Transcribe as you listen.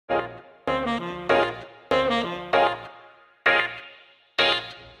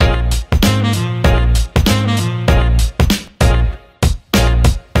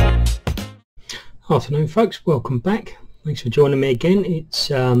afternoon, folks. Welcome back. Thanks for joining me again. It's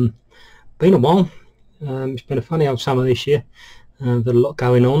been a while. It's been a funny old summer this year. There's a lot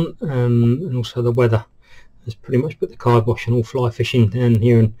going on, and also the weather has pretty much put the kibosh on all fly fishing down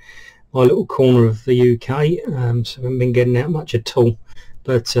here in my little corner of the UK. So I haven't been getting out much at all.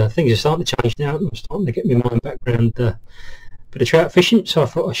 But things are starting to change now. I'm starting to get my mind back around a bit of trout fishing. So I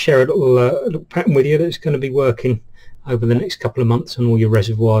thought I'd share a little pattern with you that's going to be working over the next couple of months on all your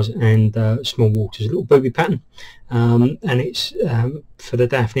reservoirs and small waters. A little booby pattern, and it's for the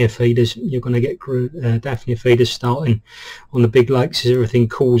daphnia feeders. You're going to get daphnia feeders starting on the big lakes as everything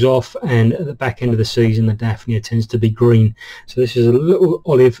cools off, and at the back end of the season the daphnia tends to be green. So this is a little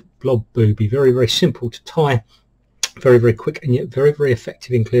olive blob booby, very simple to tie, very quick, and yet very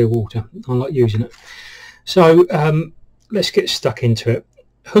effective in clear water. I like using it. So let's get stuck into it.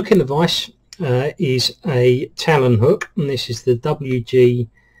 Hook in the vise is a Talon hook, and this is the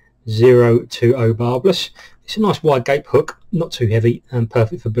WG020 barbless. It's a nice wide gape hook, not too heavy, and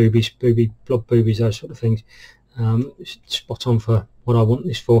perfect for boobies, blob boobies, those sort of things. It's spot on for what I want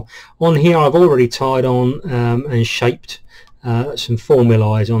this for. On here I've already tied on and shaped some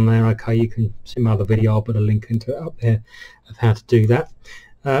 4mm eyes on there. Okay, you can see my other video. I'll put a link into it up there of how to do that.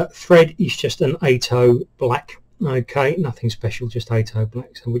 Thread is just an 8/0 black. Okay, nothing special, just 8/0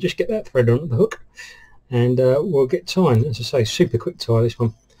 black. So we'll just get that thread onto the hook, and we'll get tying. As I say, super quick tie this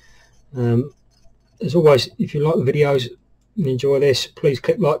one. As always, if you like the videos and enjoy this, please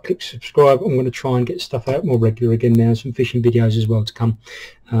click like, click subscribe. I'm going to try and get stuff out more regular again now, some fishing videos as well to come.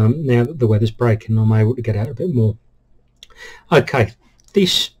 Now that the weather's breaking, I'm able to get out a bit more. Okay,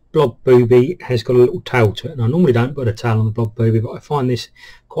 this blob booby has got a little tail to it, and I normally don't put a tail on the blob booby, but I find this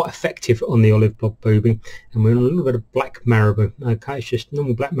quite effective on the olive blob booby. And we're on a little bit of black marabou. Okay, it's just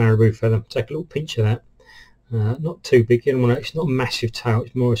normal black marabou feather. Take a little pinch of that. Not too big. You don't want to, it's not a massive tail,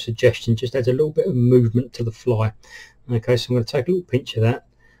 it's more a suggestion, just adds a little bit of movement to the fly. Okay, so I'm going to take a little pinch of that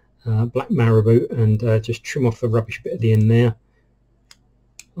black marabou and just trim off the rubbish bit at the end there.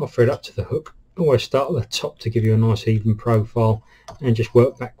 Offer it up to the hook. Always start at the top to give you a nice even profile, and just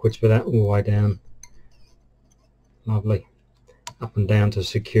work backwards with that all the way down. Lovely. Up and down to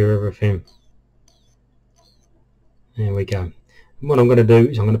secure everything. There we go. And what I'm going to do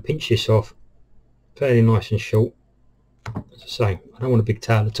is I'm going to pinch this off fairly nice and short. As I say, I don't want a big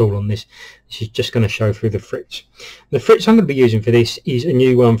tail at all on this. This is just going to show through the Fritz. The Fritz I'm going to be using for this is a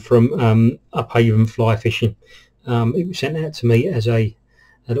new one from Upavon Fly Fishing. It was sent out to me as a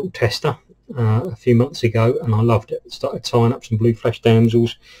little tester a few months ago, and I loved it. Started tying up some blue flash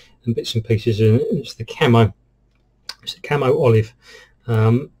damsels and bits and pieces in it. It's the Camo. It's the Camo olive.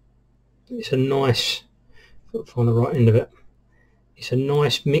 It's a nice, got to find the right end of it. It's a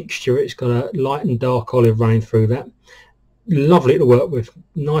nice mixture. It's got a light and dark olive running through that. Lovely to work with,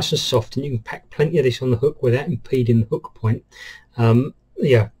 nice and soft, and you can pack plenty of this on the hook without impeding the hook point.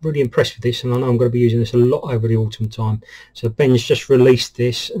 Yeah, really impressed with this, and I know I'm going to be using this a lot over the autumn time. So Ben's just released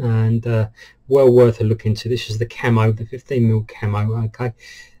this, and well worth a look into. This is the Camo, the 15mm Camo. Okay,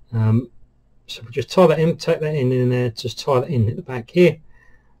 so we'll just tie that in, take that in there, just tie that in at the back here,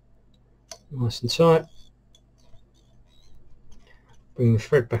 nice and tight. Bring the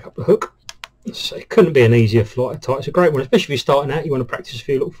thread back up the hook. So it couldn't be an easier fly to tie. It's a great one, especially if you're starting out, you want to practice a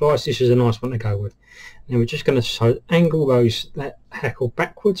few little flies. This is a nice one to go with. Now we're just going to angle that hackle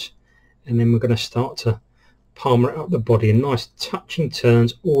backwards, and then we're going to start to palmer it up the body in nice touching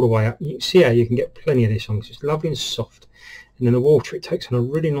turns all the way up. You can see how you can get plenty of this on, because it's lovely and soft, and then the water, it takes on a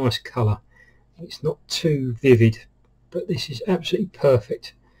really nice colour. It's not too vivid, but this is absolutely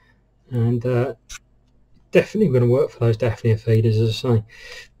perfect, and definitely going to work for those daphnia feeders. As I say, I'm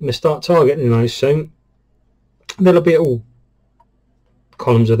going to start targeting those soon. They'll be at all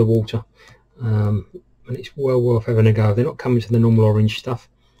columns of the water, and it's well worth having a go. They're not coming to the normal orange stuff,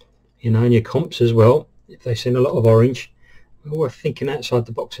 you know, and your comps as well. If they've seen a lot of orange, we're worth thinking outside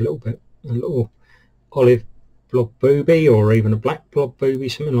the box a little bit. A little olive blob booby, or even a black blob booby,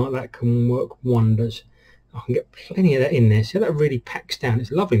 something like that, can work wonders. I can get plenty of that in there. See how that really packs down?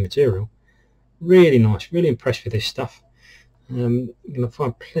 It's lovely material. Really nice, really impressed with this stuff. I'm going to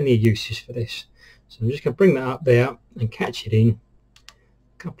find plenty of uses for this. So I'm just going to bring that up there and catch it in.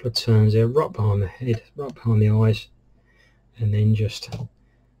 A couple of turns there, right behind the head, right behind the eyes. And then just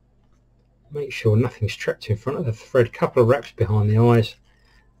make sure nothing's trapped in front of the thread. Couple of wraps behind the eyes.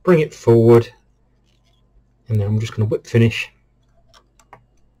 Bring it forward. And then I'm just going to whip finish.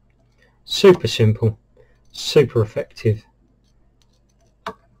 Super simple, super effective.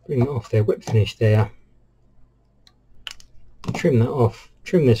 Bring it off there, whip finish there, trim that off,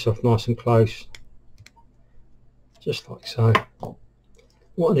 trim this off nice and close, just like so.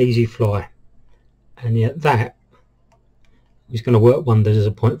 What an easy fly, and yet that is going to work wonders as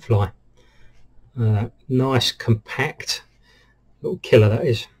a point fly. Nice compact little killer that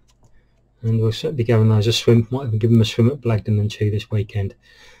is, and we'll certainly be giving those a swim. Might even give them a swim at Blagden and Chew this weekend.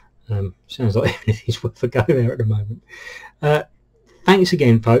 Sounds like everything's worth a go there at the moment. Thanks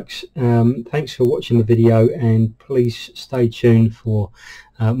again, folks. Thanks for watching the video, and please stay tuned for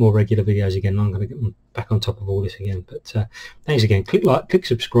more regular videos again. I'm going to get back on top of all this again, but thanks again. Click like, click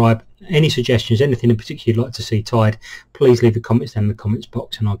subscribe. Any suggestions, anything in particular you'd like to see tied, please leave the comments down in the comments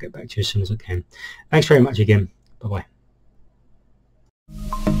box and I'll get back to you as soon as I can. Thanks very much again. Bye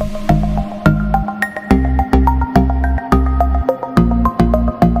bye.